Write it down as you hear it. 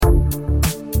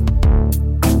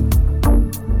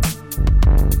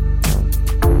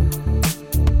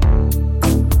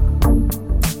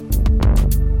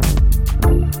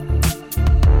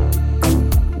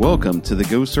welcome to the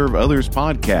Go Serve Others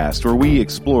podcast, where we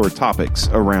explore topics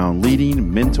around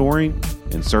leading, mentoring,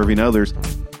 and serving others.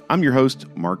 I'm your host,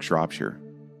 Mark Shropshire,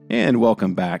 and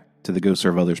welcome back to the Go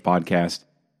Serve Others podcast.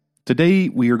 Today,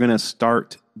 we are going to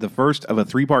start the first of a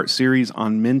three-part series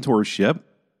on mentorship.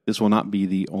 This will not be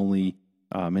the only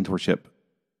mentorship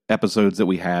episodes that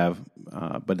we have,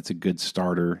 but it's a good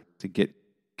starter to get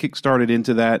kick-started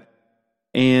into that.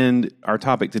 And our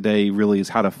topic today really is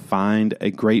how to find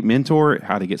a great mentor,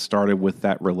 how to get started with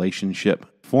that relationship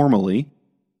formally.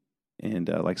 And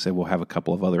like I said, we'll have a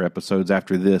couple of other episodes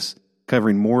after this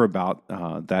covering more about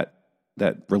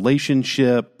that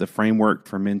relationship, the framework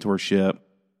for mentorship,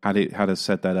 how to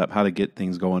set that up, how to get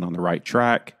things going on the right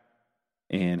track,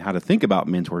 and how to think about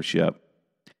mentorship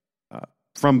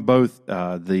from both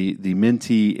the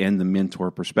mentee and the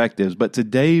mentor perspectives. But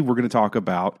today we're going to talk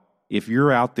about, if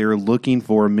you're out there looking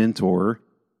for a mentor,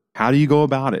 how do you go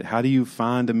about it? How do you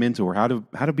find a mentor? How do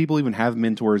people even have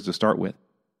mentors to start with?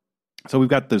 So we've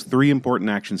got those three important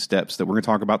action steps that we're going to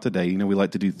talk about today. You know, we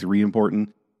like to do three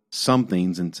important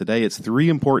somethings, and today it's three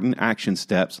important action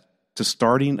steps to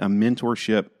starting a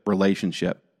mentorship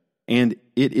relationship. And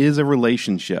it is a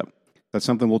relationship. That's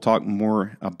something we'll talk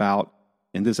more about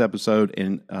in this episode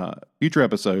and future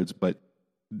episodes, but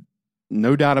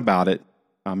no doubt about it,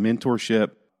 a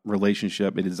mentorship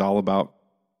relationship, it's all about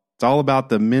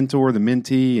the mentor, the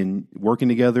mentee, and working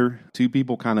together, two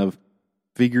people kind of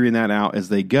figuring that out as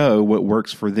they go, what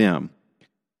works for them.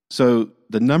 So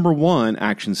the number one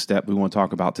action step we want to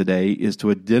talk about today is to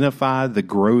identify the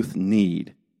growth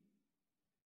need.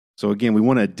 So again, we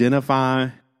want to identify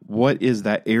what is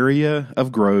that area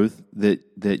of growth that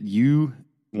you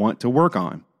want to work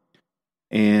on.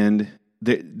 And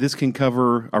this can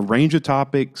cover a range of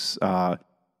topics,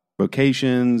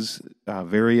 vocations,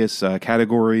 various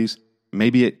categories.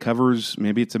 Maybe it's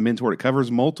a mentor that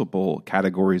covers multiple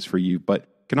categories for you, but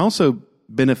can also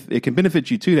it can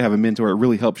benefit you too to have a mentor that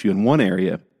really helps you in one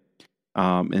area.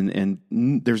 And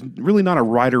there's really not a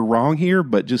right or wrong here,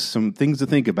 but just some things to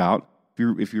think about.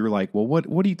 If you're like, well,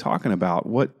 what are you talking about?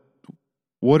 What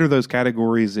are those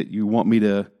categories that you want me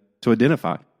to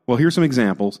identify? Well, here's some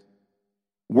examples.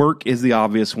 Work is the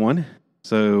obvious one.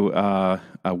 So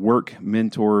a work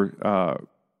mentorship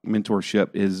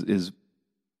is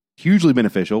hugely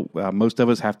beneficial. Most of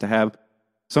us have to have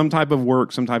some type of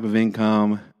work, some type of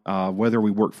income, whether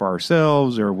we work for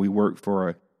ourselves or we work for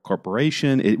a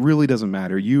corporation. It really doesn't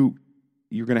matter. You're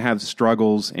going to have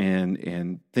struggles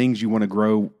and things you want to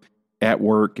grow at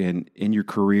work and in your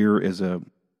career as a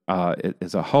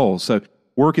whole. So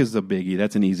work is the biggie.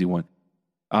 That's an easy one.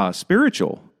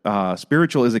 Spiritual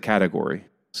is a category.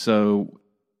 So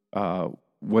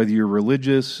whether you're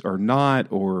religious or not,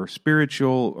 or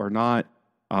spiritual or not,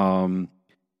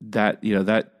 that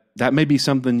may be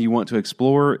something you want to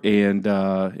explore, and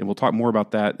we'll talk more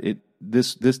about that.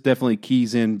 This definitely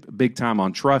keys in big time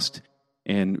on trust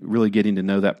and really getting to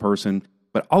know that person.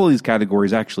 But all of these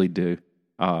categories actually do.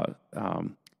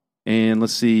 And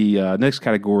let's see, next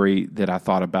category that I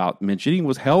thought about mentioning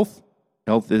was health.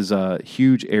 Health is a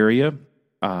huge area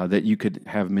that you could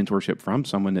have mentorship from,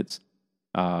 someone that's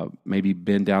maybe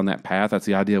been down that path. That's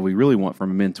the idea we really want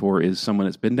from a mentor, is someone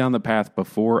that's been down the path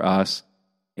before us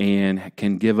and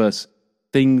can give us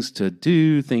things to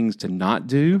do, things to not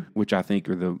do, which I think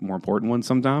are the more important ones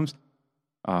sometimes.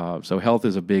 So health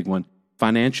is a big one.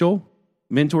 Financial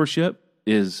mentorship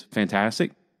is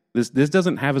fantastic. This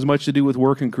doesn't have as much to do with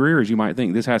work and career as you might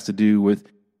think. This has to do with,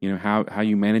 how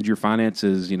you manage your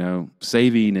finances,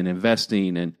 saving and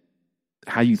investing, and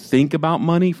how you think about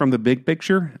money from the big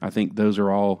picture. I think those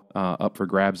are all up for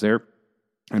grabs there,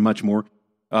 and much more.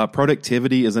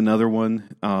 Productivity is another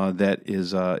one that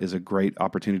is a great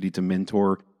opportunity to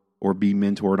mentor or be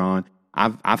mentored on.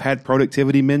 I've had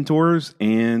productivity mentors,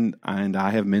 and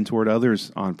I have mentored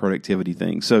others on productivity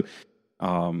things. So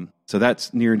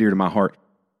that's near and dear to my heart.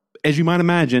 As you might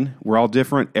imagine, we're all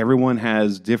different. Everyone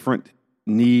has different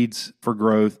needs for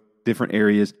growth, different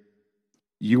areas.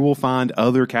 You will find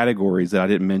other categories that I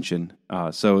didn't mention.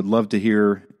 So I'd love to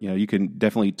hear, you can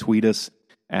definitely tweet us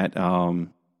at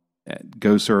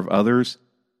Go Serve Others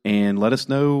and let us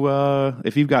know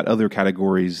if you've got other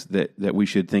categories that we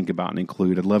should think about and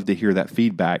include. I'd love to hear that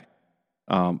feedback.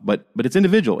 But it's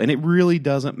individual, and it really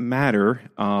doesn't matter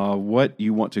what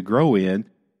you want to grow in.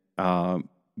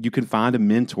 You can find a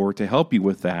mentor to help you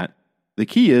with that. The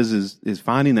key is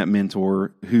finding that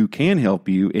mentor who can help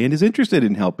you and is interested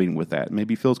in helping with that,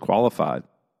 maybe feels qualified.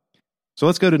 So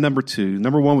let's go to number 2.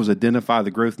 Number 1 was identify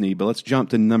the growth need, but let's jump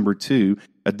to number 2,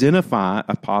 identify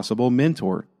a possible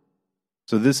mentor.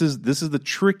 So this is the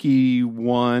tricky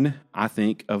one, I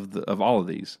think, of all of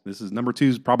these. This is number 2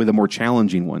 is probably the more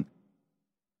challenging one.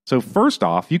 So first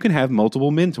off, you can have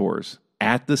multiple mentors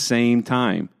at the same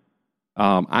time.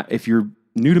 If you're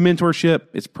new to mentorship,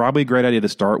 it's probably a great idea to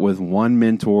start with one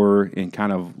mentor and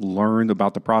kind of learn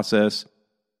about the process.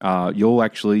 You'll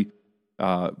actually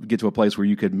get to a place where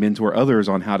you could mentor others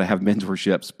on how to have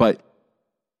mentorships, but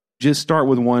just start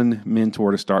with one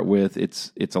mentor to start with.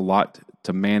 It's a lot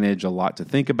to manage, a lot to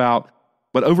think about.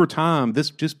 But over time,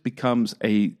 this just becomes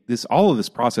all of this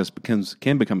process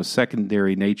can become a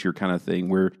secondary nature kind of thing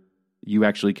where you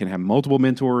actually can have multiple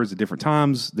mentors at different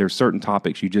times. There's certain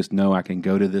topics you just know I can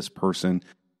go to this person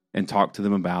and talk to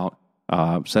them about,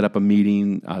 set up a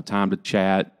meeting, time to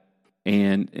chat,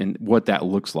 and what that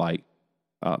looks like.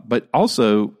 But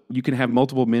also, you can have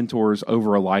multiple mentors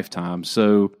over a lifetime.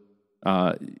 So,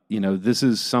 this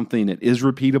is something that is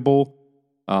repeatable,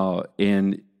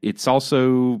 and it's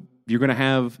also, you're going to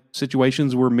have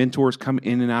situations where mentors come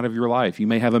in and out of your life. You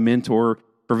may have a mentor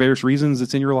for various reasons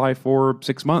that's in your life for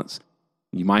 6 months.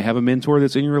 You might have a mentor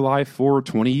that's in your life for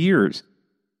 20 years.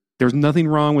 There's nothing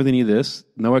wrong with any of this.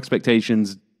 No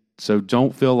expectations. So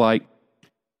don't feel like,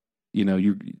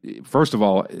 first of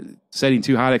all, setting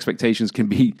too high expectations can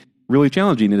be really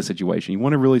challenging in a situation. You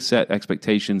want to really set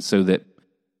expectations so that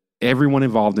everyone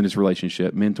involved in this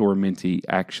relationship, mentor or mentee,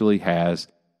 actually has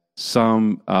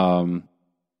some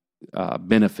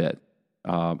benefit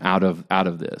out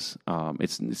of this.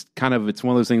 It's one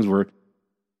of those things where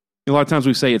a lot of times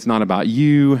we say it's not about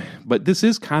you, but this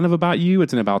is kind of about you.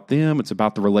 It's not about them. It's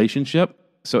about the relationship.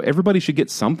 So everybody should get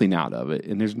something out of it,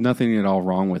 and there's nothing at all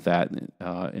wrong with that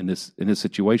in this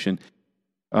situation.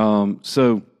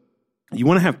 So you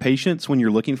want to have patience when you're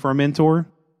looking for a mentor.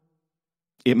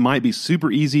 It might be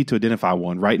super easy to identify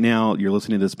one. Right now, you're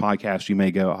listening to this podcast, you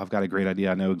may go, I've got a great idea.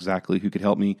 I know exactly who could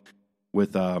help me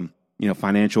with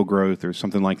financial growth or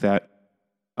something like that.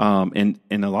 And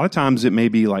a lot of times it may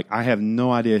be like, I have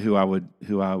no idea who I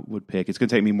would pick. It's going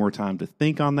to take me more time to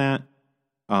think on that.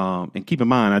 And keep in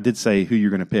mind, I did say who you're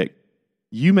going to pick.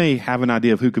 You may have an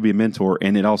idea of who could be a mentor,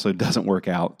 and it also doesn't work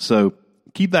out. So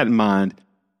keep that in mind.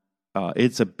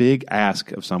 It's a big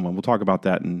ask of someone. We'll talk about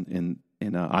that in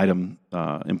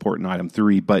important item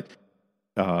 3. But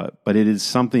it is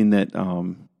something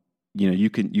that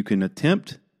you can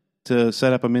attempt to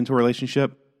set up a mentor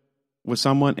relationship with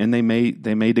someone, and they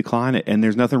may decline it, and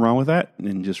there's nothing wrong with that,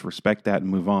 and just respect that and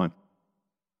move on.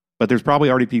 But there's probably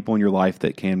already people in your life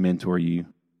that can mentor you,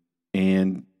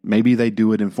 and maybe they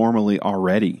do it informally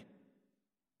already.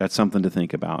 That's something to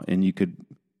think about, and you could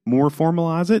more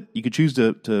formalize it. You could choose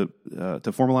to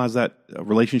formalize that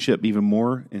relationship even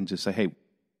more, and just say, "Hey,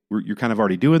 you're kind of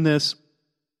already doing this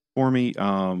for me.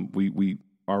 I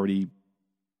already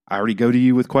go to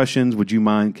you with questions. Would you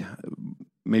mind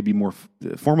maybe more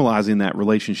formalizing that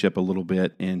relationship a little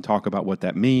bit and talk about what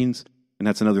that means?" And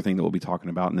that's another thing that we'll be talking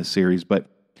about in this series. But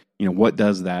what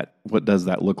does that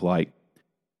look like?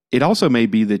 It also may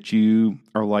be that you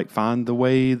are like, find the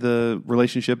way the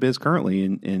relationship is currently,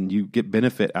 and you get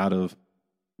benefit out of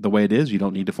the way it is. You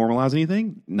don't need to formalize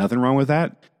anything. Nothing wrong with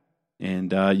that.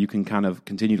 And you can kind of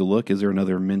continue to look, is there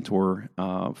another mentor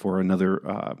for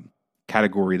another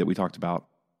category that we talked about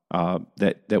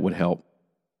that would help?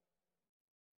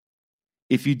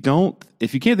 If you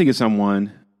can't think of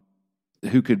someone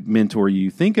who could mentor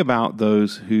you, think about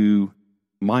those who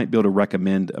might be able to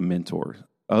recommend a mentor.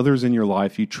 Others in your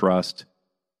life you trust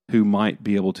who might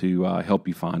be able to help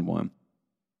you find one.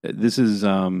 This is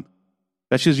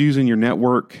that's just using your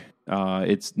network.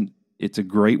 It's a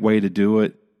great way to do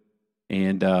it.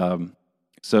 And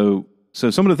so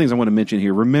some of the things I want to mention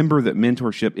here. Remember that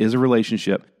mentorship is a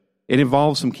relationship. It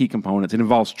involves some key components. It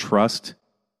involves trust.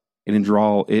 It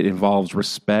involves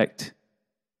respect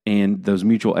and those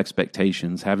mutual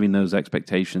expectations, having those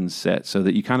expectations set so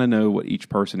that you kind of know what each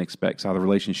person expects out of the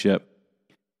relationship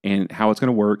and how it's going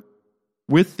to work,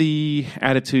 with the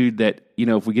attitude that,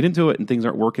 if we get into it and things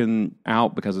aren't working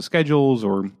out because of schedules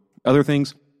or other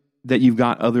things, that you've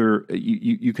got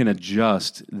you can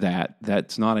adjust that.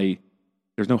 There's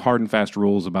no hard and fast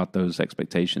rules about those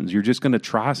expectations. You're just going to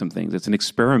try some things. It's an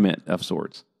experiment of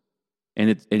sorts.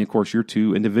 And of course, you're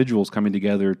two individuals coming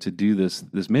together to do this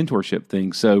mentorship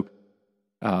thing. So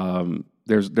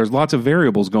there's lots of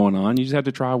variables going on. You just have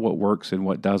to try what works and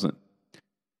what doesn't.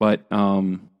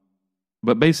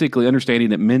 But basically, understanding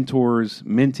that mentors,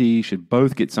 mentee should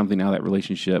both get something out of that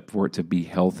relationship for it to be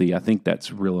healthy. I think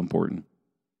that's real important.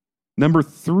 Number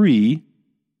 3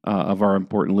 of our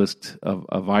important list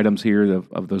of items here,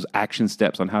 of those action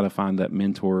steps on how to find that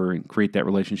mentor and create that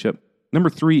relationship. Number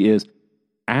 3 is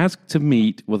ask to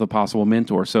meet with a possible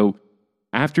mentor. So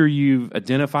after you've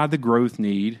identified the growth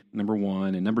need, number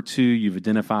one, and number two, you've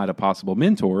identified a possible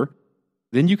mentor,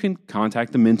 then you can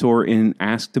contact the mentor and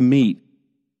ask to meet.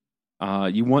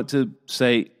 You want to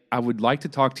say, I would like to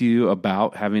talk to you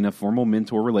about having a formal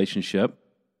mentorship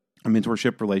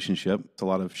relationship. It's a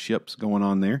lot of ships going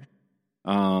on there.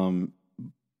 And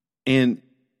an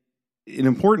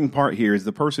important part here is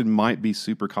the person might be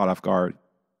super caught off guard.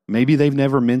 Maybe they've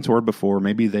never mentored before.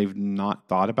 Maybe they've not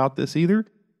thought about this either.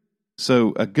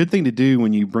 So a good thing to do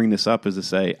when you bring this up is to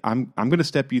say, I'm going to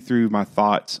step you through my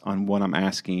thoughts on what I'm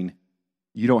asking.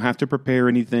 You don't have to prepare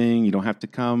anything. You don't have to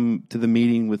come to the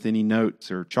meeting with any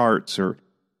notes or charts or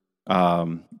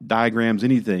diagrams,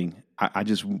 anything. I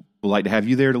just would like to have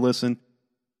you there to listen.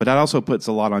 But that also puts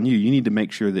a lot on you. You need to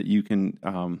make sure that you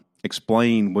can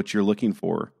explain what you're looking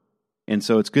for. And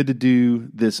so it's good to do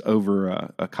this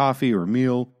over a coffee or a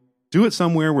meal. Do it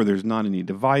somewhere where there's not any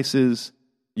devices.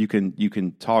 You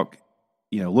can talk,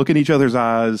 look in each other's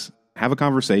eyes, have a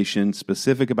conversation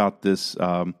specific about this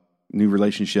new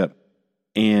relationship,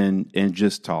 and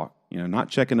just talk. Not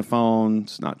checking the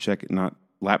phones, not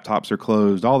laptops are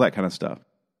closed, all that kind of stuff.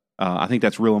 I think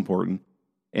that's real important.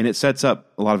 And it sets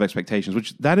up a lot of expectations,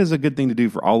 which that is a good thing to do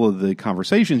for all of the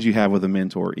conversations you have with a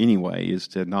mentor anyway, is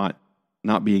to not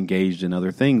be engaged in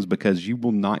other things, because you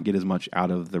will not get as much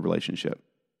out of the relationship.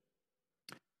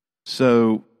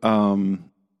 So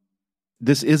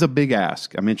this is a big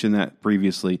ask. I mentioned that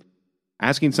previously.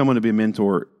 Asking someone to be a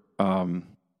mentor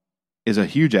is a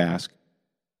huge ask,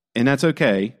 and that's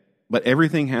okay, but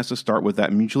everything has to start with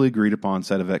that mutually agreed upon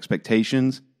set of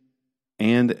expectations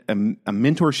and a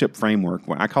mentorship framework.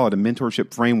 I call it a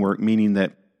mentorship framework, meaning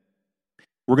that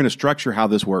we're going to structure how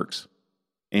this works.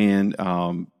 And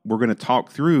we're going to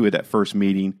talk through it at first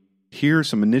meeting. Here's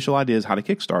some initial ideas how to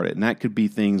kickstart it. And that could be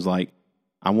things like,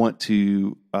 I want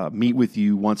to meet with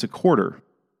you once a quarter.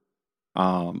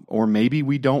 Or maybe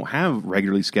we don't have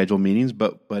regularly scheduled meetings,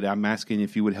 but I'm asking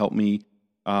if you would help me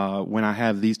when I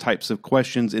have these types of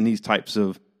questions and these types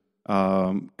of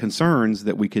concerns,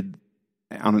 that we could,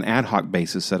 on an ad hoc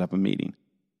basis, set up a meeting.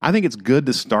 I think it's good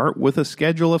to start with a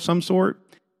schedule of some sort.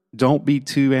 Don't be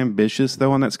too ambitious,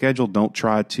 though, on that schedule. Don't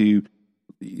try to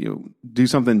do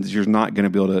something that you're not going to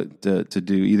be able to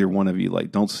do, either one of you.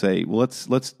 Like, don't say, well,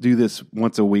 let's do this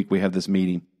once a week. We have this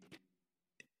meeting.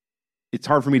 It's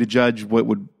hard for me to judge what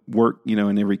would work,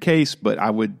 in every case, but I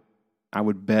would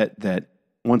bet that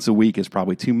once a week is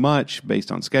probably too much based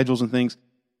on schedules and things.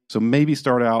 So maybe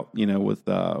start out, with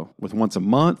once a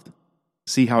month.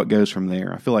 See how it goes from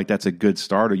there. I feel like that's a good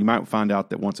start. Or you might find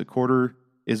out that once a quarter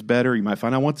is better. You might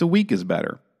find out once a week is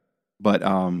better. But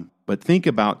think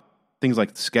about things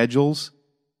like schedules.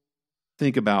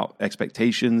 Think about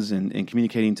expectations and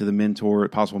communicating to the mentor,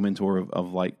 possible mentor,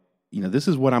 of like, this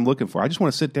is what I'm looking for. I just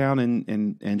want to sit down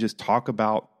and just talk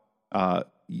about,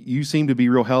 you seem to be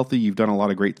real healthy. You've done a lot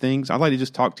of great things. I'd like to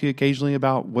just talk to you occasionally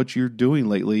about what you're doing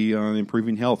lately on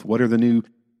improving health. What are the new,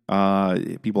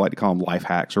 people like to call them life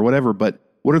hacks or whatever, but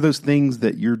what are those things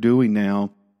that you're doing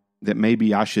now that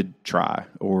maybe I should try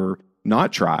or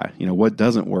not try? What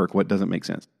doesn't work? What doesn't make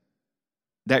sense?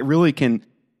 That really can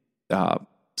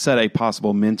set a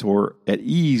possible mentor at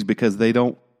ease, because they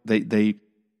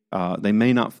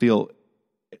may not feel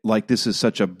like this is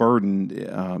such a burden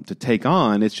to take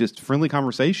on. It's just friendly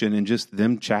conversation and just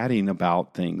them chatting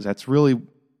about things. That's really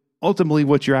ultimately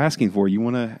what you're asking for. You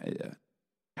want to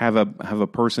have a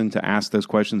person to ask those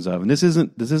questions of. And this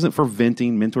isn't for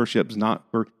venting. Mentorship's not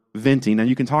for venting. Now,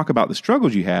 you can talk about the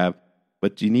struggles you have,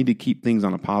 but you need to keep things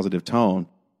on a positive tone.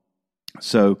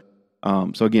 So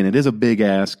again, it is a big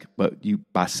ask, but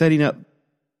by setting up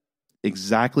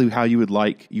exactly how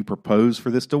you propose for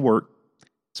this to work,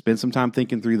 spend some time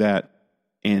thinking through that,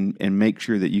 and make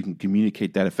sure that you can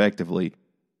communicate that effectively.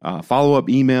 Follow-up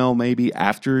email maybe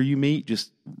after you meet,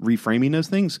 just reframing those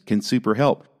things can super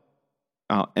help.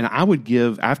 And I would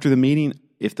give, after the meeting,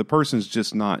 if the person's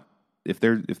just not, if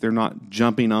they're not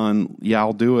jumping on, yeah,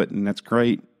 I'll do it, and that's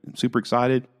great, I'm super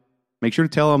excited, make sure to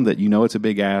tell them that it's a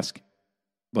big ask.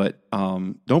 But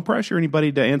don't pressure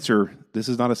anybody to answer. This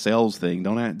is not a sales thing.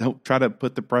 Don't try to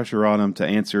put the pressure on them to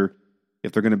answer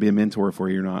if they're going to be a mentor for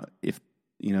you or not. If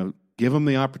give them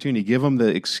the opportunity, give them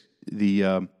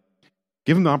the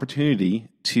opportunity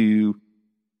to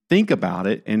think about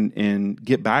it and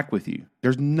get back with you.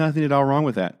 There's nothing at all wrong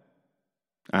with that.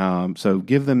 So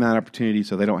give them that opportunity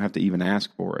so they don't have to even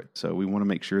ask for it. So we want to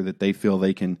make sure that they feel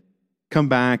they can come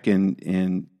back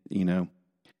and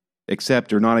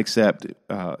accept or not accept.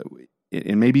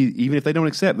 And maybe even if they don't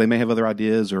accept, they may have other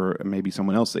ideas, or maybe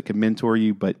someone else that could mentor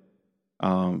you. But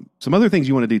some other things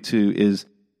you want to do too is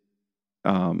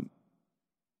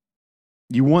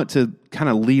you want to kind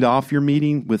of lead off your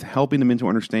meeting with helping the mentor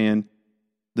understand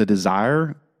the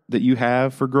desire that you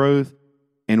have for growth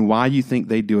and why you think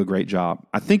they do a great job.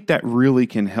 I think that really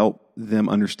can help them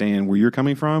understand where you're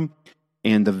coming from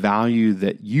and the value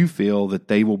that you feel that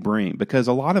they will bring. Because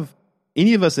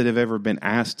any of us that have ever been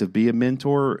asked to be a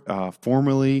mentor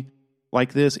formally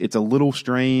like this, it's a little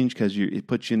strange because it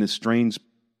puts you in this strange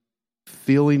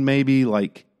feeling, maybe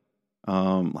like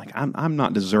I'm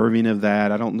not deserving of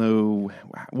that. I don't know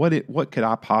what could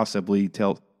I possibly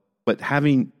tell. But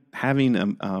having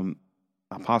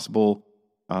a possible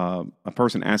a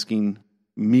person asking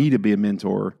me to be a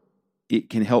mentor, it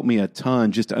can help me a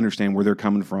ton just to understand where they're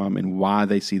coming from and why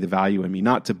they see the value in me.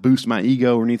 Not to boost my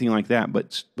ego or anything like that,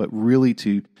 but really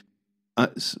to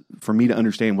for me to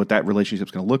understand what that relationship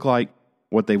is going to look like,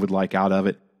 what they would like out of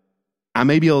it. I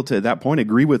may be able to, at that point,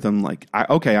 agree with them. Like,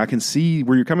 I can see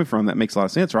where you're coming from. That makes a lot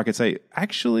of sense. Or I could say,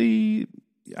 actually,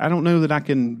 I don't know if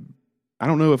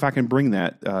I can bring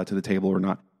that to the table or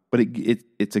not. But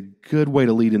it's a good way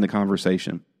to lead in the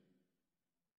conversation.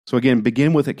 So again,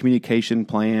 begin with a communication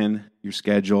plan, your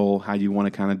schedule, how you want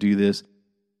to kind of do this.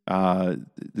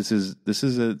 This is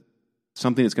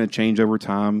something that's going to change over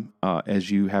time as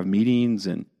you have meetings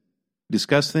and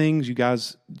discuss things. You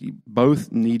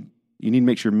need to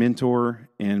make sure mentor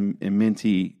and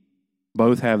mentee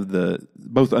both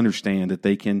understand that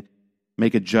they can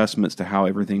make adjustments to how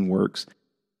everything works.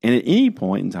 And at any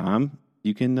point in time,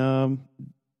 you can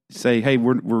say, "Hey,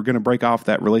 we're going to break off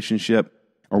that relationship,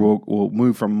 or we'll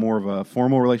move from more of a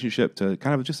formal relationship to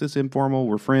kind of just this informal.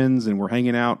 We're friends and we're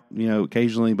hanging out,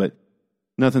 occasionally, but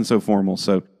nothing so formal."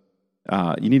 So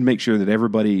you need to make sure that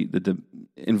everybody that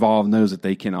involved knows that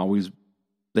they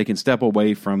can step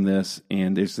away from this,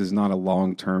 and this is not a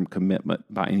long-term commitment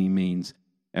by any means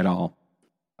at all.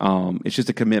 It's just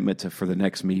a commitment for the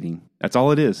next meeting. That's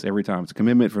all it is every time. It's a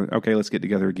commitment for, okay, let's get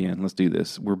together again. Let's do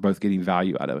this. We're both getting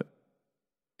value out of it.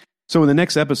 So in the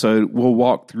next episode, we'll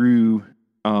walk through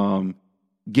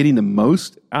getting the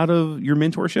most out of your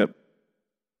mentorship,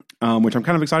 which I'm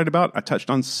kind of excited about. I touched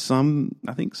on some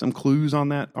clues on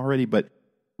that already, but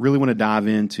really want to dive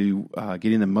into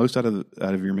getting the most out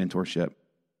of your mentorship.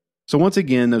 So once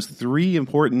again, those 3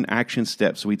 important action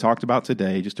steps we talked about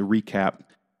today, just to recap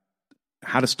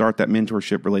how to start that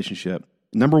mentorship relationship.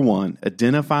 Number 1,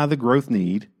 identify the growth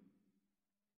need.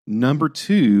 Number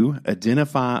 2,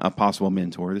 identify a possible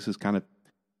mentor. This is kind of,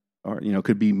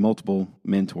 could be multiple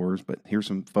mentors, but here's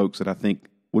some folks that I think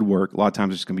would work. A lot of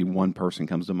times it's going to be one person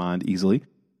comes to mind easily.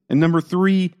 And number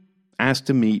 3, ask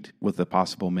to meet with a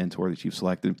possible mentor that you've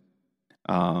selected.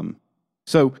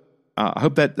 I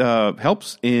hope that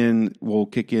helps, and we'll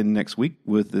kick in next week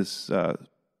with this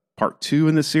part 2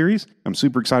 in this series. I'm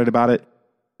super excited about it.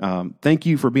 Thank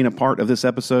you for being a part of this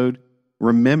episode.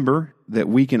 Remember that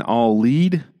we can all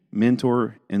lead,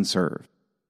 mentor, and serve.